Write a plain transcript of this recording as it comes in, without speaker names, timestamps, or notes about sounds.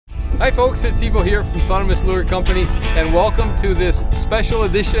Hi folks, it's Evo here from Thundermist Lure Company, and welcome to this special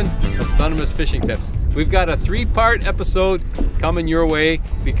edition of Thundermist Fishing Tips. We've got a 3-part episode coming your way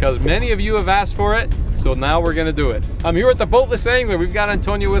because many of you have asked for it, so now we're gonna do it. I'm here with the Boatless Angler. We've got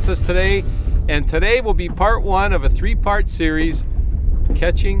Antonio with us today, and today will be part 1 of a 3-part series,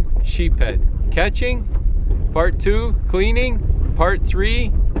 catching sheephead. Catching, part 2, cleaning, part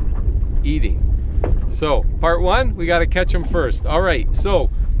 3, eating. So, part 1, we gotta catch them first. All right, so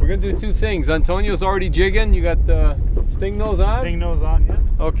we're gonna do 2 things. Antonio's already jigging. You got the sting nose on? Sting nose on, yeah.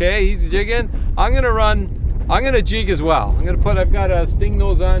 Okay, he's jigging. I'm gonna jig as well. I've got a sting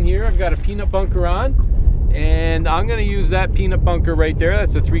nose on here. I've got a peanut bunker on, and I'm gonna use that peanut bunker right there.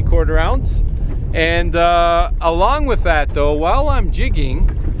 That's a 3/4 ounce. And along with that though, while I'm jigging,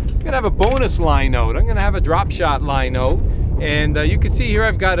 I'm gonna have a bonus line out. I'm gonna have a drop shot line out. And you can see here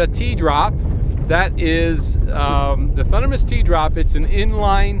I've got a T-drop. That is the Thundermist T-drop. It's an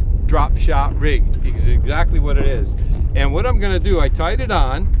inline drop shot rig. It's exactly what it is. And what I'm gonna do, I tied it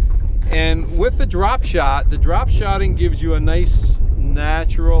on, and with the drop shotting gives you a nice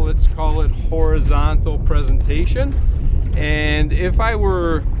natural, let's call it horizontal presentation. And if I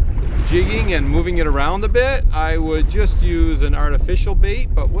were jigging and moving it around a bit, I would just use an artificial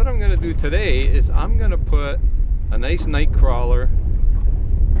bait. But what I'm gonna do today is I'm gonna put a nice night crawler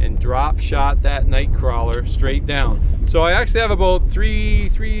and drop shot that night crawler straight down. So I actually have about 3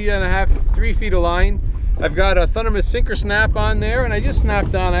 feet of line. I've got a Thundermist sinker snap on there, and I just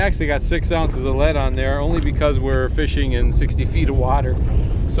snapped on, I actually got 6 ounces of lead on there, only because we're fishing in 60 feet of water.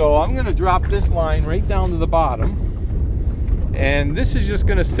 So I'm gonna drop this line right down to the bottom, and this is just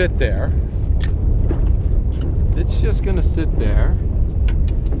gonna sit there. It's just gonna sit there,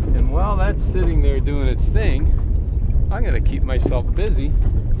 and while that's sitting there doing its thing, I'm gonna keep myself busy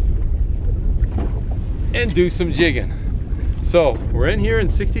and do some jigging. So we're in here in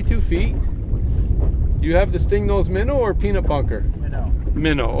 62 feet. You have the sting nose minnow or peanut bunker? Minnow.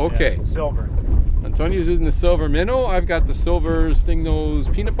 Minnow, okay. Yeah, silver. Antonio's using the silver minnow. I've got the silver sting nose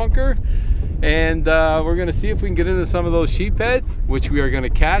peanut bunker. And we're gonna see if we can get into some of those sheephead, which we are gonna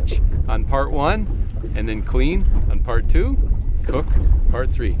catch on part 1, and then clean on part 2, cook part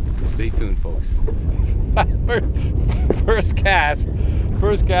 3. So stay tuned, folks. First cast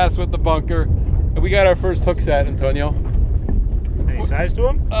with the bunker. And we got our first hook set, Antonio. Any size to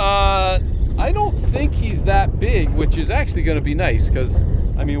him? I don't think he's that big, which is actually going to be nice because,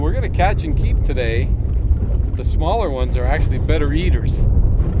 I mean, we're going to catch and keep today. But the smaller ones are actually better eaters.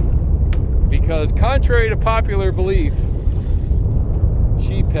 Because contrary to popular belief,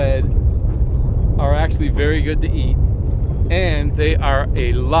 sheephead are actually very good to eat. And they are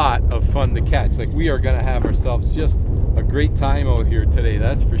a lot of fun to catch. Like, we are going to have ourselves just a great time out here today,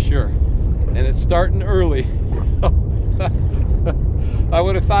 that's for sure. And it's starting early. I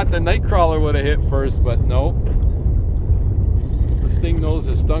would have thought the night crawler would have hit first, but no. The sting nose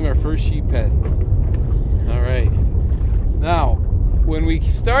has stung our first sheephead. All right. Now, when we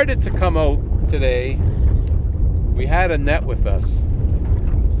started to come out today, we had a net with us.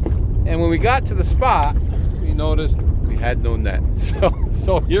 And when we got to the spot, we noticed we had no net.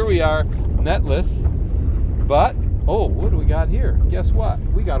 So here we are, netless. But, oh, what do we got here? Guess what?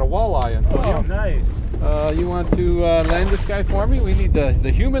 We got a walleye, Antonio. Oh, nice. You want to land this guy for me? We need the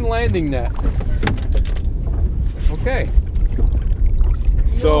human landing net. Okay.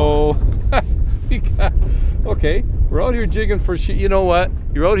 So, okay, we're out here jigging for you know what?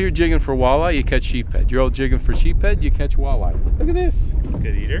 You're out here jigging for walleye, you catch sheephead. You're out jigging for sheephead, you catch walleye. Look at this. It's a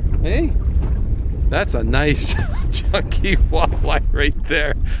good eater. Hey, that's a nice chunky walleye right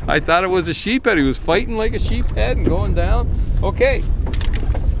there. I thought it was a sheephead. He was fighting like a sheephead and going down. Okay.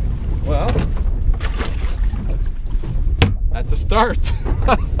 Well, that's a start.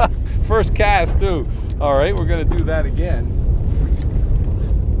 First cast too. All right, we're gonna do that again.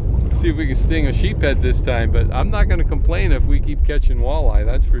 See if we can sting a sheephead this time, but I'm not gonna complain if we keep catching walleye,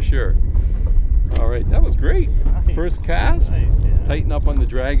 that's for sure. All right, that was great. Nice. First cast. Nice, yeah. Tighten up on the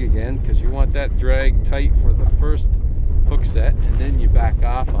drag again, because you want that drag tight for the first hook set, and then you back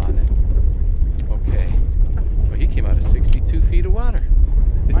off on it. Okay. Well, he came out of 62 feet of water.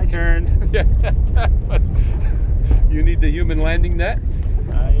 My turn. Yeah. You need the human landing net?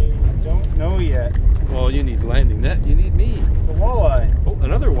 I don't know yet. Well, you need landing net. You need me. It's a walleye. Oh,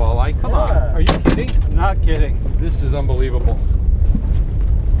 another walleye. Come on. Are you kidding? I'm not kidding. This is unbelievable.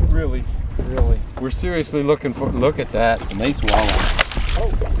 Really, really. We're seriously looking for. Look at that. It's a nice walleye.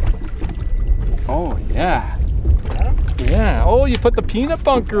 Oh, yeah. Yeah. Oh, you put the peanut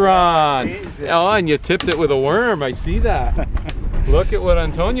bunker on. Oh, and you tipped it with a worm. I see that. Look at what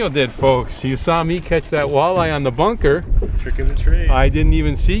Antonio did, folks. You saw me catch that walleye on the bunker. Trick of the trade. I didn't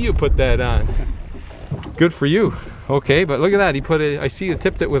even see you put that on. Good for you. Okay, but look at that. He put it. I see you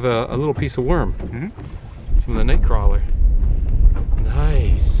tipped it with a little piece of worm. Some of the night crawler.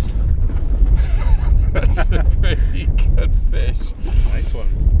 Nice. That's a pretty good fish. Nice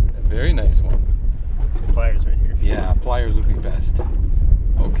one. A very nice one. Pliers right here. Yeah, pliers would be best.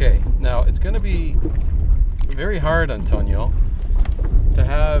 Okay, now it's going to be very hard, Antonio, to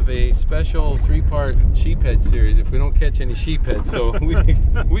have a special 3-part sheephead series if we don't catch any sheephead. So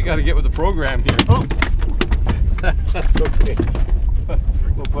we got to get with the program here. Oh, that's okay.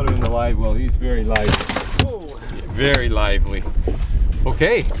 We'll put him in the live well. He's very lively. Oh. Very lively.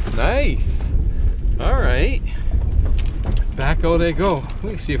 Okay, nice. All right. Back out they go.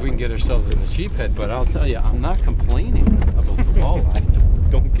 Let me see if we can get ourselves in the sheephead, but I'll tell you, I'm not complaining about the walleye.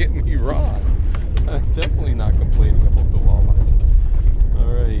 Don't get me wrong. I'm definitely not complaining about the walleye.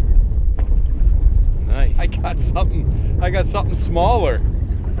 All right. Nice. I got something smaller.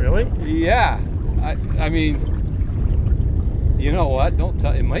 Really? Yeah. I mean, you know what? Don't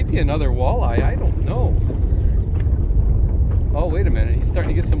tell. It might be another walleye. I don't know. Oh, wait a minute. He's starting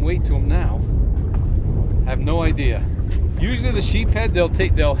to get some weight to him now. I have no idea. Usually the sheephead,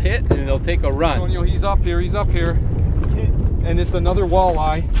 they'll hit and they'll take a run. Antonio, he's up here. Okay. And it's another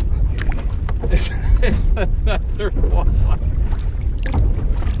walleye. It's another walleye.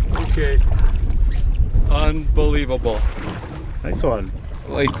 Okay. Unbelievable. Nice one.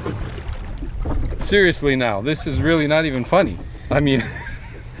 Like, seriously now, this is really not even funny. I mean,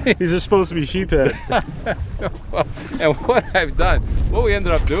 these are supposed to be sheephead. and what I've done, what we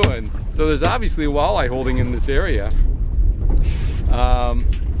ended up doing, so there's obviously a walleye holding in this area,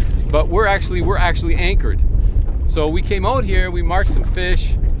 but we're actually anchored. So we came out here, we marked some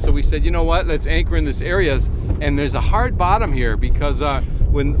fish, so we said, you know what, let's anchor in this area. And there's a hard bottom here because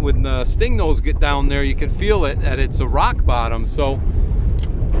when the sting nose get down there, you can feel it, that it's a rock bottom. So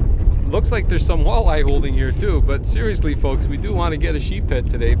looks like there's some walleye holding here too. But seriously, folks, we do want to get a sheephead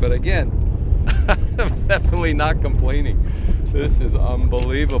today. But again, I'm definitely not complaining. This is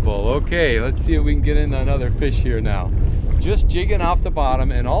unbelievable. Okay, let's see if we can get in another fish here now. Just jigging off the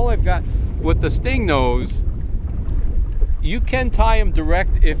bottom, and all I've got with the sting nose, you can tie them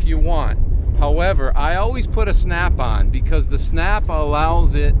direct if you want. However, I always put a snap on because the snap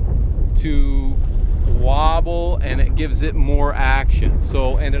allows it to wobble and it gives it more action.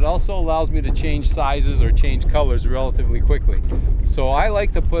 So, and it also allows me to change sizes or change colors relatively quickly. So I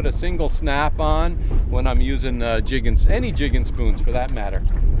like to put a single snap on when I'm using any jigging spoons for that matter.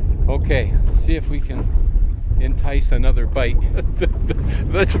 Okay, let's see if we can entice another bite.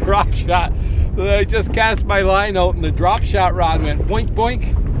 the drop shot. I just cast my line out and the drop shot rod went boink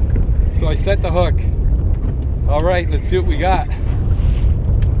boink. So I set the hook. All right, let's see what we got.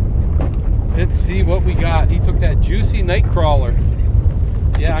 Let's see what we got. He took that juicy night crawler.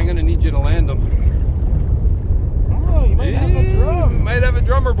 Yeah, I'm gonna need you to land him. Oh, you might have a drum. Might have a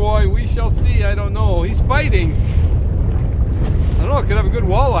drummer boy. We shall see. I don't know. He's fighting. I don't know. Could have a good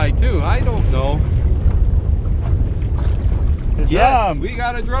walleye too. I don't know. Yes, we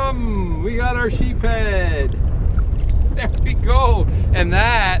got a drum. We got our sheephead. There we go. And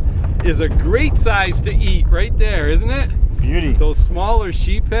that is a great size to eat right there, isn't it? Beauty. Those smaller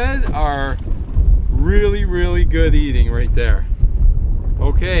sheephead are really, really good eating right there.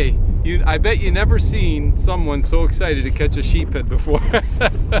 Okay, I bet you never seen someone so excited to catch a sheephead before.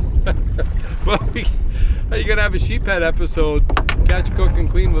 But you gotta have a sheephead episode, catch, cook, and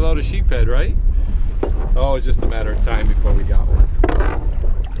clean without a sheephead, right? Oh, it's just a matter of time before we got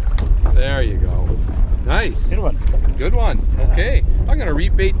one. There you go. Nice. Good one. Good one. Okay, I'm gonna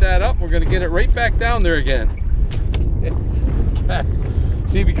rebait that up. We're gonna get it right back down there again.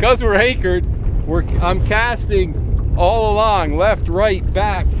 See, because we're anchored, I'm casting all along, left, right,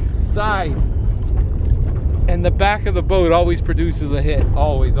 back, side, and the back of the boat always produces a hit.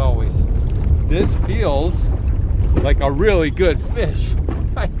 Always, always. This feels like a really good fish.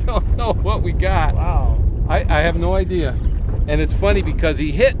 I don't know what we got. Wow. I have no idea. And it's funny because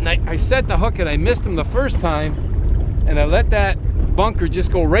he hit and I set the hook and I missed him the first time, and I let that bunker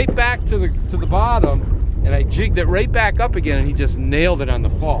just go right back to the bottom, and I jigged it right back up again, and he just nailed it on the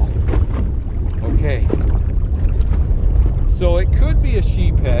fall. Okay. So it could be a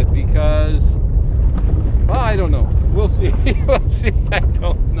sheephead because, well, I don't know. We'll see. We'll see. I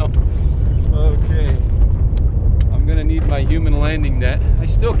don't know. Okay. I'm gonna need my human landing net. I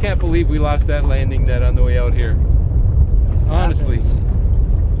still can't believe we lost that landing net on the way out here. Honestly.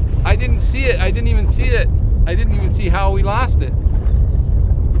 I didn't see it. I didn't even see it. I didn't even see how we lost it.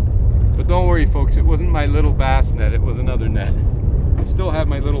 But don't worry, folks. It wasn't my little bass net. It was another net. I still have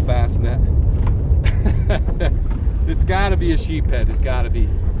my little bass net. It's gotta be a sheephead, it's gotta be.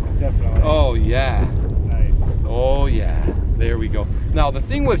 Definitely. Oh yeah. Nice. Oh yeah, there we go. Now the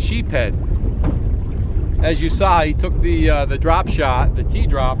thing with sheephead, as you saw, he took the drop shot, the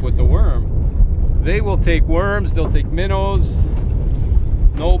T-drop with the worm. They will take worms, they'll take minnows,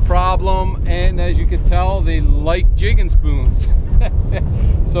 no problem. And as you can tell, they like jigging spoons.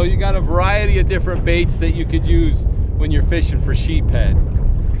 So you got a variety of different baits that you could use when you're fishing for sheephead.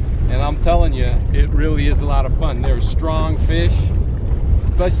 And I'm telling you, it really is a lot of fun. They're strong fish,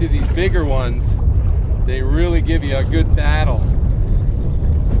 especially these bigger ones. They really give you a good battle.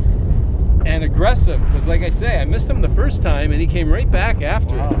 And aggressive, because like I say, I missed him the first time and he came right back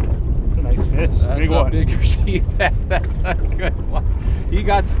after it. That's a nice fish. That's big a one. bigger sheephead. That's a good one. He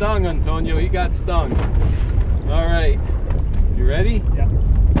got stung, Antonio. He got stung. All right. You ready? Yeah.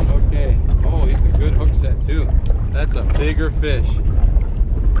 Okay. Oh, he's a good hook set too. That's a bigger fish.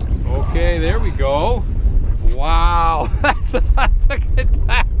 Okay, there we go. Wow. That's look at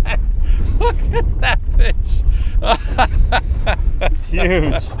that. Look at that fish. It's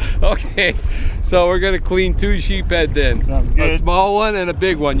huge. Okay, so we're gonna clean 2 sheephead then. Sounds good. A small one and a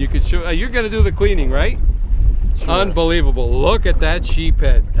big one. You could show. You're gonna do the cleaning, right? Sure. Unbelievable. Look at that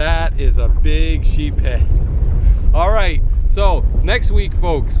sheephead. That is a big sheephead. All right. So next week,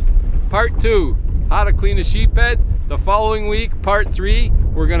 folks, part 2, how to clean a sheephead. The following week, part 3,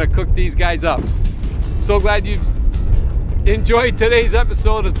 we're gonna cook these guys up. So glad you've enjoyed today's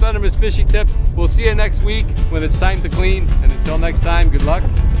episode of Thundermist Fishing Tips. We'll see you next week when it's time to clean. And until next time, good luck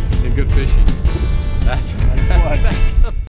and good fishing. That's Nice one. that's